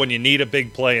Right. score, when you need a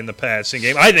big play in the passing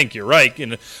game. I think you're right.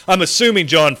 And I'm assuming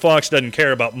John Fox doesn't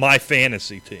care about my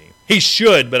fantasy team. He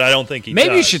should, but I don't think he does.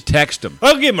 Maybe you should text him.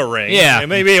 I'll give him a ring. Yeah. And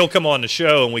maybe he'll come on the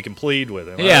show and we can plead with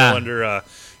him. Yeah. I wonder,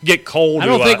 get cold. I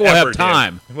don't think we'll have effort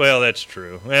time. him. Well, that's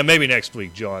true. Well, maybe next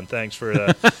week, John. Thanks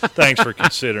for thanks for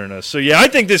considering us. So yeah, I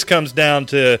think this comes down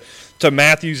to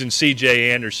Matthews and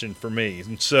C.J. Anderson for me.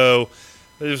 And so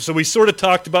we sort of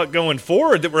talked about going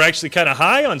forward that we're actually kind of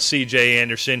high on C.J.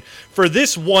 Anderson for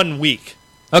this 1 week.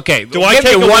 Okay.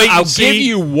 I'll give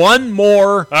you one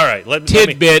more All right,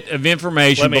 tidbit of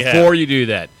information before you do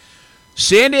that.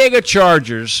 San Diego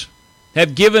Chargers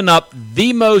have given up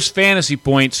the most fantasy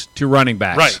points to running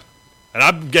backs. Right. And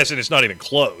I'm guessing it's not even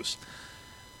close.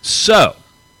 So,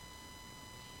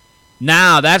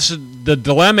 now that's the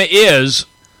dilemma is...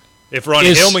 If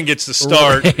Ronnie Hillman gets the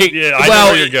start, yeah, I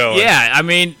know where you're going. Yeah, I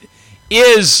mean,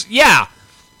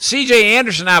 C.J.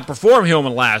 Anderson outperformed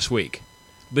Hillman last week,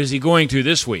 but is he going to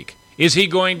this week? Is he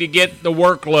going to get the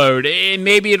workload? And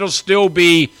maybe it'll still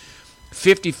be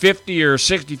 50-50 or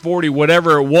 60-40,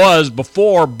 whatever it was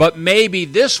before, but maybe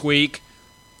this week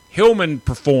Hillman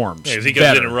performs Yeah, he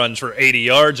comes in and runs for 80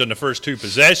 yards on the first 2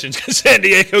 possessions because San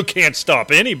Diego can't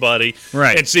stop anybody.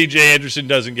 Right. And C.J. Anderson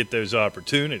doesn't get those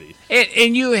opportunities.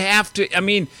 And you have to, I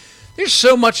mean, there's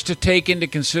so much to take into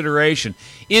consideration.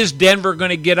 Is Denver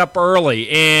going to get up early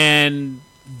and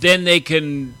then they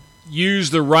can use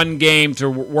the run game to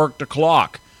work the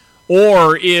clock?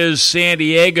 Or is San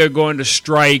Diego going to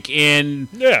strike and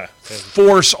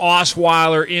force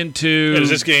Osweiler into... Does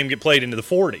this game get played into the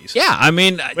 40s? Yeah, I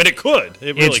mean... But it could.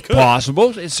 It really could. It's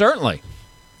possible. It's certainly.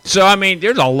 So, I mean,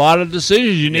 there's a lot of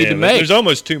decisions you need to make. There's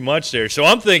almost too much there. So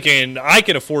I'm thinking I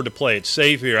can afford to play it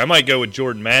safe here. I might go with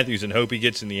Jordan Matthews and hope he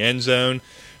gets in the end zone.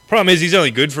 Problem is he's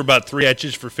only good for about 3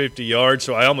 catches for 50 yards,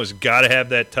 so I almost got to have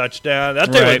that touchdown. I'll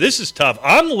tell you what, this is tough.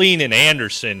 I'm leaning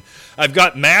Anderson. I've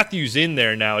got Matthews in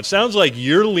there now. It sounds like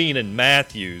you're leaning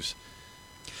Matthews.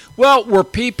 Well, where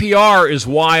PPR is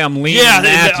why I'm leaning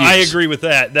Matthews. I agree with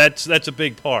that. That's a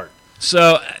big part.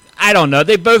 So, I don't know.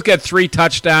 They both got 3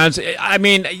 touchdowns. I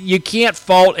mean, you can't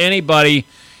fault anybody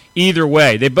either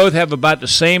way. They both have about the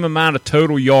same amount of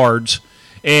total yards.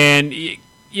 And,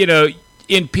 you know,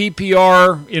 in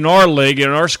PPR, in our league, in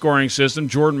our scoring system,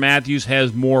 Jordan Matthews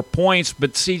has more points,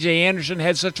 but C.J. Anderson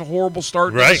had such a horrible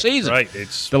start to the season. Right,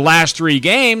 it's the last 3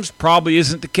 games probably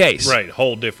isn't the case. Right,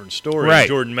 whole different story. Right.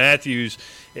 Jordan Matthews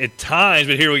at times,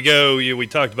 but here we go. We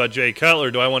talked about Jay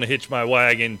Cutler. Do I want to hitch my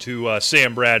wagon to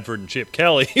Sam Bradford and Chip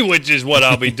Kelly, which is what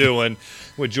I'll be doing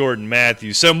with Jordan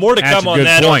Matthews. So more to come on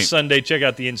that on Sunday. Check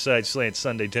out the Inside Slant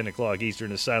Sunday, 10 o'clock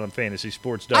Eastern,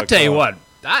 AsylumFantasySports.com. I'll tell you what.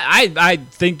 I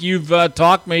think you've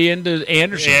talked me into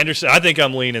Anderson. I think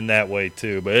I'm leaning that way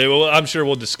too, but I'm sure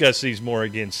we'll discuss these more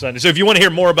again Sunday. So if you want to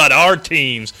hear more about our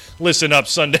teams, listen up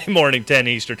Sunday morning, 10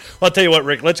 Eastern. Well, I'll tell you what,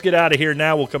 Rick, let's get out of here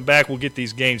now. We'll come back. We'll get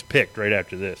these games picked right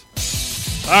after this.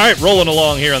 All right, rolling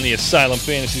along here on the Asylum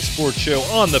Fantasy Sports Show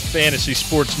on the Fantasy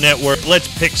Sports Network. Let's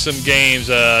pick some games.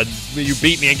 You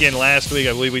beat me again last week.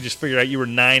 I believe we just figured out you were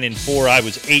 9-4. I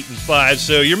was 8-5.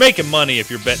 So you're making money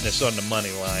if you're betting us on the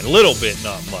money line. A little bit,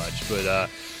 not much. But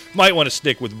might want to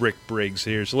stick with Rick Briggs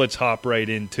here, so let's hop right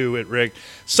into it, Rick.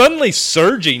 Suddenly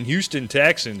surging Houston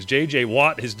Texans. J.J.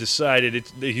 Watt has decided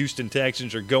the Houston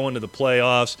Texans are going to the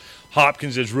playoffs.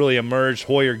 Hopkins has really emerged.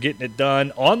 Hoyer getting it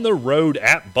done on the road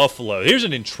at Buffalo. Here's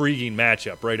an intriguing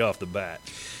matchup right off the bat.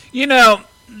 You know,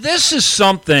 this is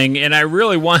something, and I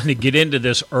really wanted to get into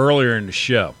this earlier in the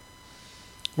show.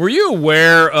 Were you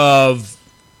aware of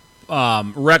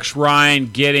Rex Ryan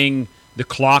getting the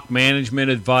clock management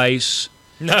advice?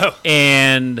 No.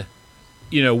 And,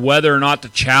 you know, whether or not to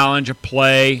challenge a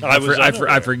play.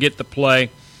 I forget the play.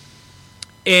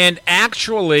 And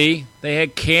actually, they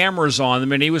had cameras on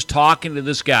them, and he was talking to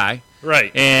this guy.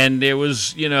 Right. And it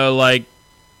was, you know, like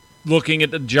looking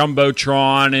at the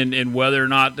Jumbotron and whether or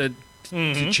not to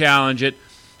challenge it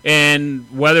and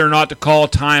whether or not to call a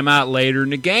timeout later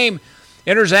in the game.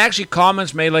 And there's actually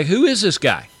comments made like, who is this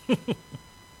guy?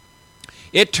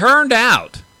 It turned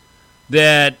out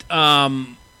that I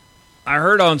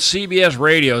heard on CBS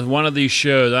Radio, one of these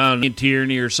shows, I don't know,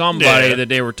 Tierney or somebody, that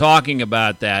they were talking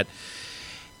about that.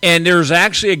 And there's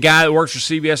actually a guy that works for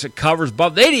CBS that covers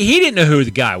Buff. He didn't know who the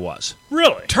guy was.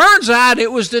 Really? Turns out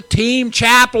it was the team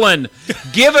chaplain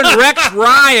giving Rex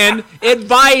Ryan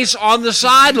advice on the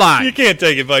sideline. You can't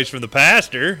take advice from the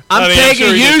pastor. I'm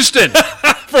taking Houston.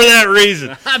 For that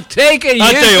reason. I'm taking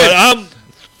Houston. I'll tell you what,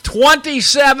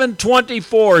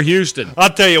 27-24 Houston.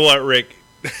 I'll tell you what, Rick.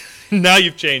 Now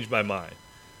you've changed my mind.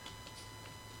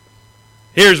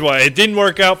 Here's why. It didn't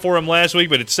work out for him last week,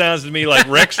 but it sounds to me like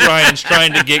Rex Ryan's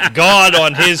trying to get God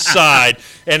on his side.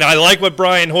 And I like what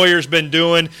Brian Hoyer's been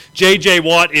doing. J.J.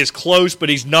 Watt is close, but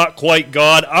he's not quite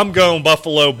God. I'm going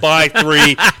Buffalo by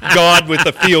 3. God with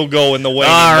the field goal in the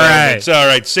waning moments. All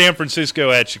right. San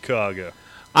Francisco at Chicago.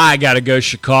 I got to go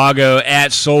Chicago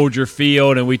at Soldier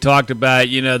Field, and we talked about,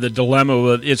 you know, the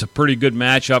dilemma. It's a pretty good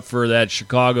matchup for that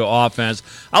Chicago offense.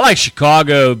 I like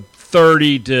Chicago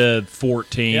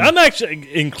 30-14. Yeah, I'm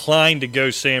actually inclined to go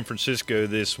San Francisco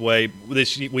this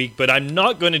week, but I'm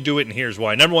not going to do it, and here's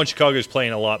why. Number one, Chicago's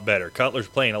playing a lot better. Cutler's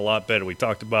playing a lot better. We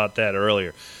talked about that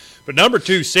earlier. But number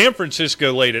two, San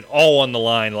Francisco laid it all on the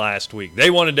line last week.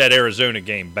 They wanted that Arizona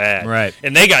game bad. Right.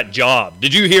 And they got jobbed.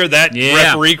 Did you hear that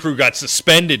referee crew got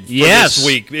suspended for this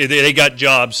week? They got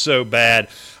jobbed so bad.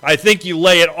 I think you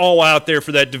lay it all out there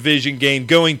for that division game.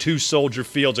 Going to Soldier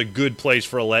Field's a good place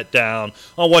for a letdown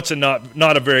on what's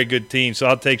not a very good team. So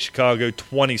I'll take Chicago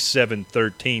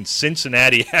 27-13.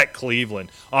 Cincinnati at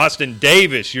Cleveland. Austin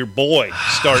Davis, your boy,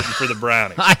 starting for the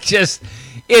Brownies.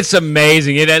 It's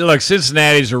amazing. Look,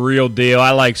 Cincinnati's a real deal.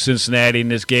 I like Cincinnati in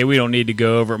this game. We don't need to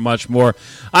go over it much more.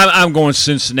 I'm going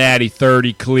Cincinnati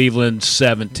 30, Cleveland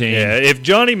 17. Yeah, if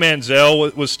Johnny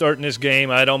Manziel was starting this game,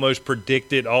 I'd almost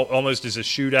predict it almost as a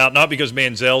shootout. Not because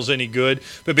Manziel's any good,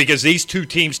 but because these two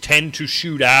teams tend to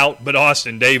shoot out, but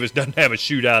Austin Davis doesn't have a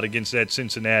shootout against that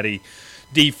Cincinnati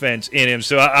defense in him.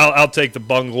 So I'll take the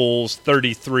Bungles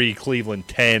 33, Cleveland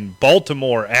 10.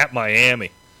 Baltimore at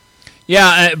Miami.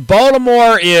 Yeah,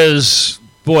 Baltimore is,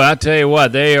 boy, I tell you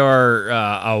what, they are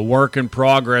a work in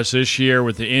progress this year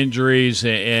with the injuries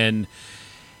and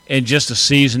just the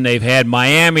season they've had.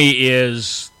 Miami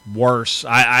is worse.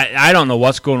 I don't know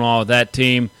what's going on with that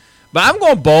team, but I'm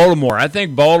going Baltimore. I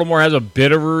think Baltimore has a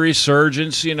bit of a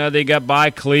resurgence. You know, they got by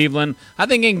Cleveland. I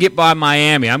think they can get by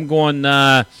Miami. I'm going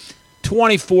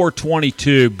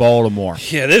 24-22 Baltimore.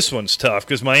 Yeah, this one's tough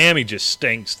because Miami just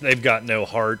stinks. They've got no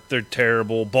heart. They're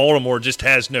terrible. Baltimore just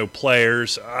has no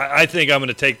players. I think I'm going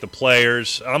to take the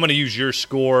players. I'm going to use your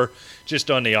score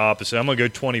just on the opposite. I'm going to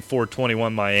go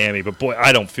 24-21 Miami. But, boy,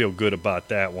 I don't feel good about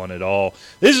that one at all.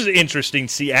 This is interesting.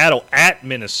 Seattle at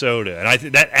Minnesota, and I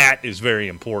think that at is very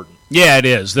important. Yeah, it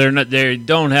is. They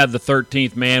don't have the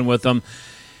 13th man with them.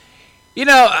 You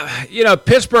know,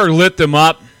 Pittsburgh lit them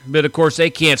up. But, of course,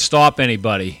 they can't stop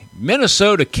anybody.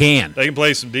 Minnesota can. They can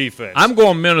play some defense. I'm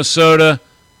going Minnesota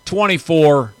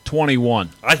 24-21.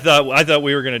 I thought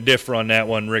we were going to differ on that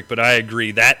one, Rick, but I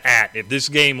agree. If this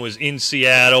game was in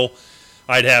Seattle,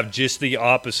 I'd have just the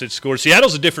opposite score.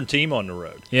 Seattle's a different team on the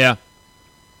road. Yeah.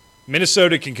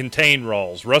 Minnesota can contain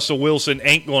Rawls. Russell Wilson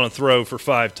ain't going to throw for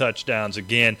 5 touchdowns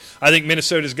again. I think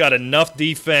Minnesota's got enough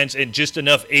defense and just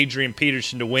enough Adrian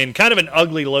Peterson to win. Kind of an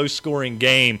ugly, low-scoring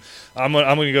game. I'm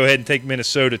going to go ahead and take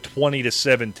Minnesota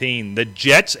 20-17. The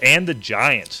Jets and the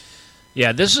Giants.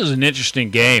 Yeah, this is an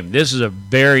interesting game. This is a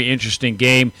very interesting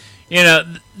game. You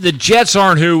know, the Jets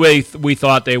aren't who we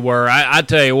thought they were. I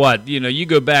tell you what, you know, you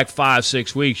go back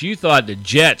 5-6 weeks, you thought the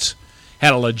Jets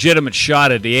had a legitimate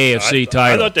shot at the AFC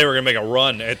title. I thought they were going to make a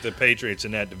run at the Patriots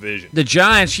in that division. The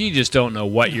Giants, you just don't know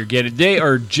what you're getting. They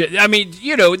are, I mean,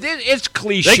 it's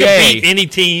cliche. They could beat any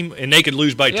team, and they could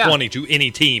lose by 20 to any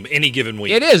team any given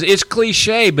week. It is. It's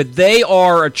cliche, but they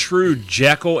are a true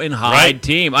Jekyll and Hyde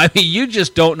team. I mean, you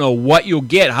just don't know what you'll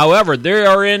get. However, they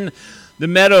are in the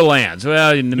Meadowlands.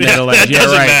 Well, in the Meadowlands,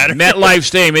 doesn't matter. MetLife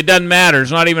Stadium. It doesn't matter.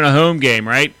 It's not even a home game,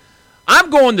 right?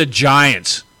 I'm going the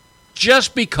Giants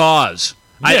just because.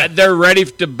 They're ready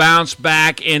to bounce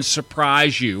back and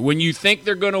surprise you. When you think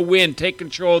they're going to win, take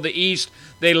control of the East,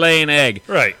 they lay an egg.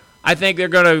 Right. I think they're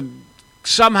going to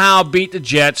somehow beat the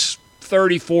Jets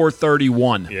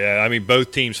 34-31. Yeah, I mean,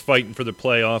 both teams fighting for the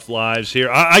playoff lives here.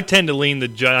 I tend to lean the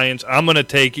Giants. I'm going to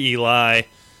take Eli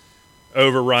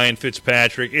over Ryan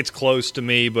Fitzpatrick. It's close to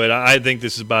me, but I think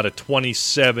this is about a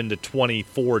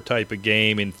 27-24 type of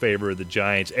game in favor of the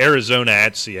Giants. Arizona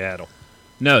at Seattle.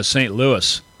 No, St.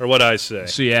 Louis. Or what'd I say?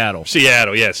 Seattle.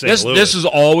 Seattle, yeah, St. Louis. This is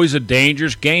always a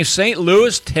dangerous game. St.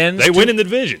 Louis tends They win in the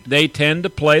division. They tend to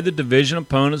play the division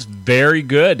opponents very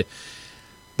good.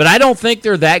 But I don't think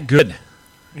they're that good.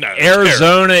 No,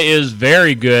 Arizona is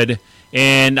very good,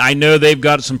 and I know they've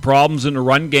got some problems in the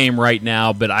run game right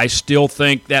now, but I still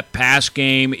think that pass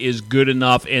game is good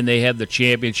enough, and they have the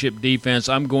championship defense.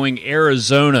 I'm going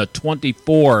Arizona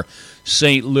 24,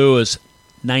 St. Louis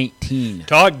 19.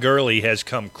 Todd Gurley has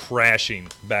come crashing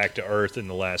back to earth in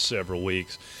the last several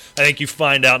weeks. I think you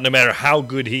find out no matter how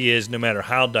good he is, no matter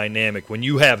how dynamic, when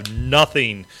you have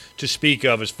nothing to speak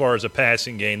of as far as a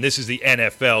passing game, this is the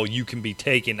NFL, you can be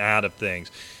taken out of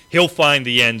things. He'll find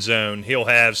the end zone. He'll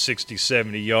have 60,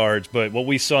 70 yards. But what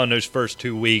we saw in those first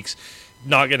 2 weeks,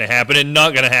 not going to happen, and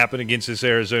not going to happen against this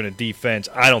Arizona defense.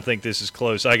 I don't think this is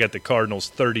close. I got the Cardinals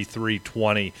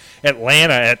 33-20.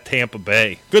 Atlanta at Tampa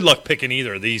Bay. Good luck picking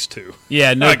either of these two.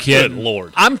 Yeah, no kidding. Good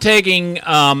Lord. I'm taking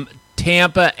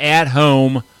Tampa at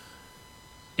home,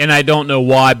 and I don't know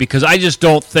why, because I just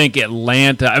don't think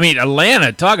Atlanta. I mean,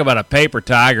 Atlanta, talk about a paper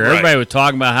tiger. Right. Everybody was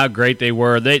talking about how great they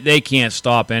were. They can't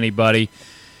stop anybody.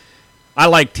 I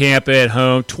like Tampa at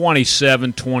home,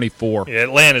 27-24. Yeah,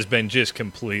 Atlanta's been just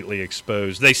completely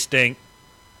exposed. They stink.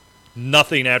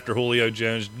 Nothing after Julio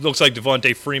Jones. Looks like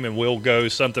Devontae Freeman will go,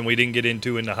 something we didn't get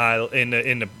into in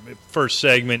the first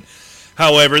segment.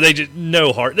 However, they just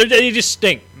no heart. They just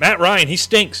stink. Matt Ryan, he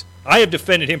stinks. I have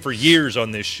defended him for years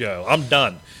on this show. I'm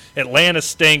done. Atlanta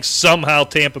stinks. Somehow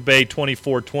Tampa Bay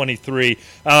 24-23.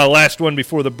 Last one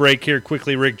before the break here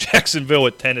quickly, Rick. Jacksonville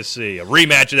at Tennessee. A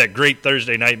rematch of that great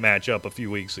Thursday night matchup a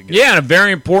few weeks ago. Yeah, and a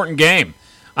very important game.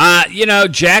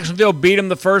 Jacksonville beat them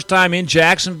the first time in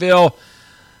Jacksonville.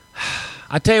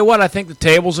 I tell you what, I think the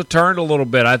tables have turned a little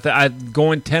bit. I'm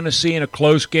going Tennessee in a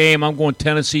close game. I'm going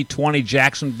Tennessee 20,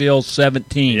 Jacksonville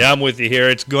 17. Yeah, I'm with you here.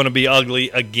 It's going to be ugly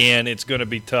again. It's going to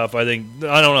be tough. I don't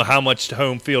know how much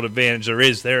home field advantage there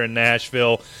is there in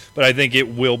Nashville, but I think it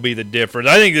will be the difference.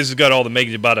 I think this has got all the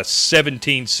makings about a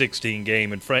 17-16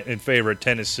 game in favor of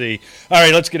Tennessee. All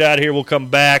right, let's get out of here. We'll come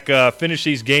back, finish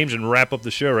these games, and wrap up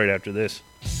the show right after this.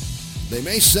 They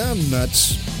may sound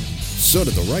nuts. So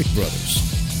did the Wright brothers.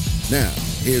 Now,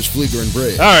 here's Fleeger and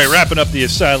Briggs. All right, wrapping up the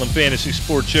Asylum Fantasy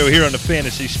Sports Show here on the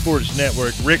Fantasy Sports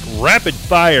Network. Rick, rapid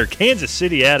fire, Kansas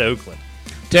City at Oakland.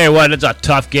 Tell you what, it's a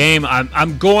tough game.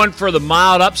 I'm going for the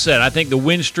mild upset. I think the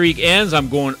win streak ends. I'm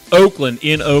going Oakland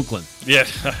in Oakland. Yeah,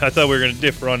 I thought we were going to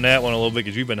differ on that one a little bit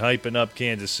because you've been hyping up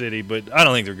Kansas City, but I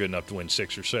don't think they're good enough to win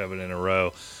 6 or 7 in a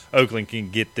row. Oakland can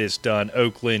get this done.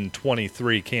 Oakland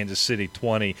 23, Kansas City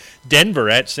 20. Denver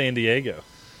at San Diego.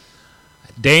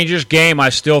 Dangerous game, I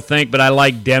still think, but I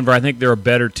like Denver. I think they're a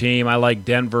better team. I like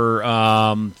Denver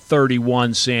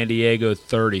 31, San Diego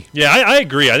 30. Yeah, I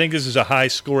agree. I think this is a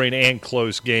high-scoring and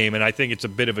close game, and I think it's a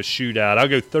bit of a shootout. I'll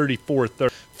go 34-30.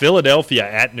 Philadelphia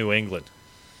at New England.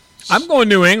 I'm going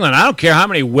New England. I don't care how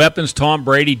many weapons Tom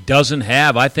Brady doesn't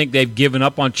have. I think they've given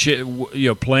up on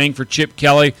playing for Chip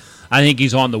Kelly. I think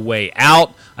he's on the way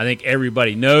out. I think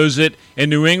everybody knows it. And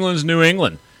New England's New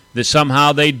England. That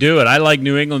somehow they do it. I like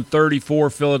New England 34,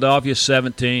 Philadelphia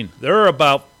 17. There are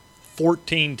about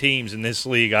 14 teams in this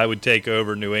league I would take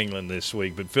over New England this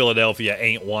week, but Philadelphia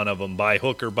ain't one of them by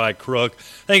hook or by crook.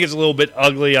 I think it's a little bit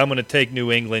ugly. I'm going to take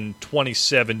New England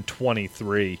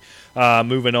 27-23.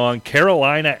 Moving on,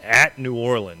 Carolina at New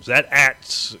Orleans.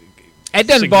 It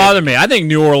doesn't bother me. I think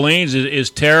New Orleans is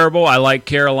terrible. I like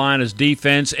Carolina's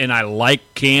defense, and I like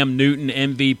Cam Newton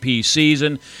MVP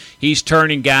season. He's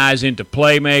turning guys into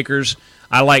playmakers.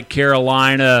 I like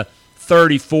Carolina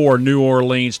 34, New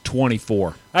Orleans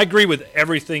 24. I agree with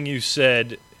everything you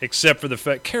said, except for the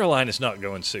fact Carolina's not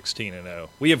going 16-0.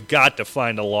 We have got to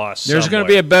find a loss. There's going to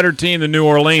be a better team than New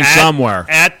Orleans somewhere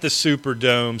at the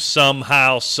Superdome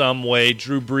somehow, some way.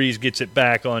 Drew Brees gets it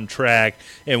back on track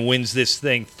and wins this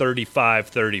thing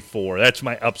 35-34. That's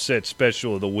my upset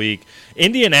special of the week.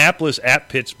 Indianapolis at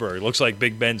Pittsburgh. Looks like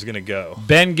Big Ben's going to go.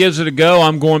 Ben gives it a go.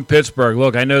 I'm going Pittsburgh.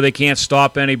 Look, I know they can't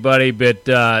stop anybody, but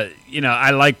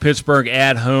I like Pittsburgh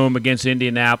at home against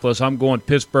Indianapolis. I'm going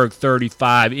Pittsburgh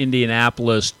 35,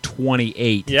 Indianapolis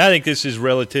 28. Yeah, I think this is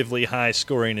relatively high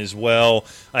scoring as well.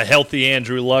 A healthy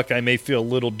Andrew Luck, I may feel a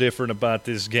little different about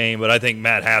this game, but I think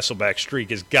Matt Hasselbeck's streak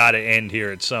has got to end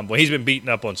here at some point. He's been beaten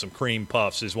up on some cream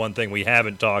puffs is one thing we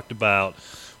haven't talked about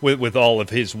with all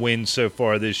of his wins so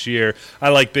far this year. I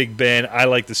like Big Ben. I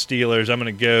like the Steelers. I'm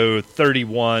going to go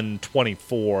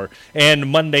 31-24. And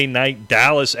Monday night,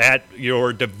 Dallas at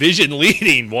your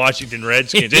division-leading Washington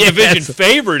Redskins. Yes. A division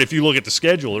favorite if you look at the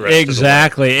schedule. The rest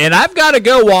exactly. Of the way. And I've got to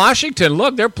go Washington.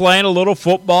 Look, they're playing a little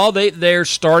football. They're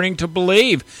starting to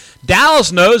believe.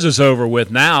 Dallas knows it's over with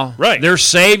now. Right. Their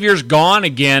savior's gone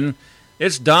again.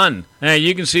 It's done. Hey,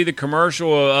 you can see the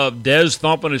commercial of Dez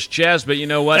thumping his chest, but you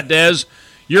know what, Dez?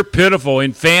 You're pitiful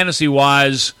in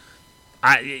fantasy-wise.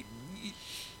 If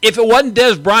it wasn't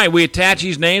Dez Bryant, we attach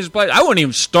these names to play, I wouldn't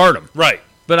even start him. Right.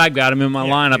 But I've got him in my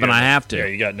lineup, and I have to. Yeah,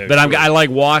 you got no But choice. I like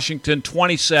Washington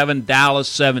 27, Dallas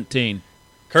 17.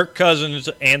 Kirk Cousins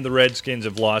and the Redskins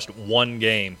have lost one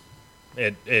game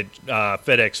at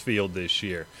FedEx Field this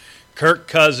year. Kirk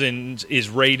Cousins is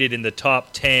rated in the top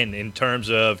 10 in terms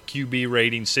of QB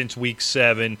rating since Week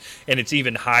 7, and it's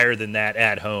even higher than that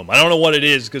at home. I don't know what it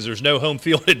is because there's no home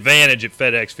field advantage at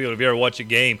FedEx Field. If you ever watch a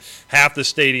game, half the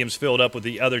stadium's filled up with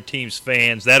the other team's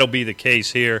fans. That'll be the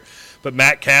case here. But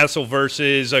Matt Castle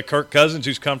versus Kirk Cousins,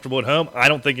 who's comfortable at home, I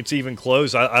don't think it's even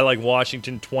close. I like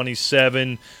Washington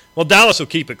 27. Well, Dallas will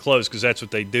keep it close because that's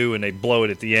what they do, and they blow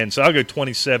it at the end. So I'll go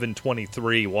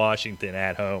 27-23 Washington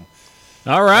at home.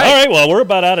 All right. All right. Well, we're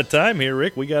about out of time here,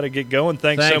 Rick. We got to get going.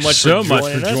 Thanks so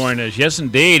much for joining us. Yes,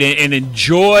 indeed. And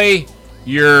enjoy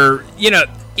your,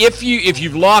 if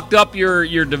you've locked up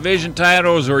your division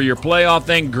titles or your playoff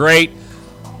thing, great.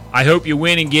 I hope you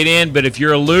win and get in. But if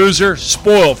you're a loser,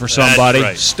 spoil for somebody.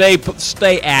 That's right.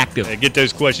 Stay active. Get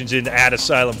those questions in at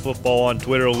Asylum Football on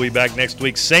Twitter. We'll be back next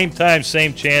week. Same time,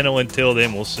 same channel. Until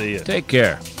then, we'll see you. Take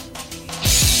care.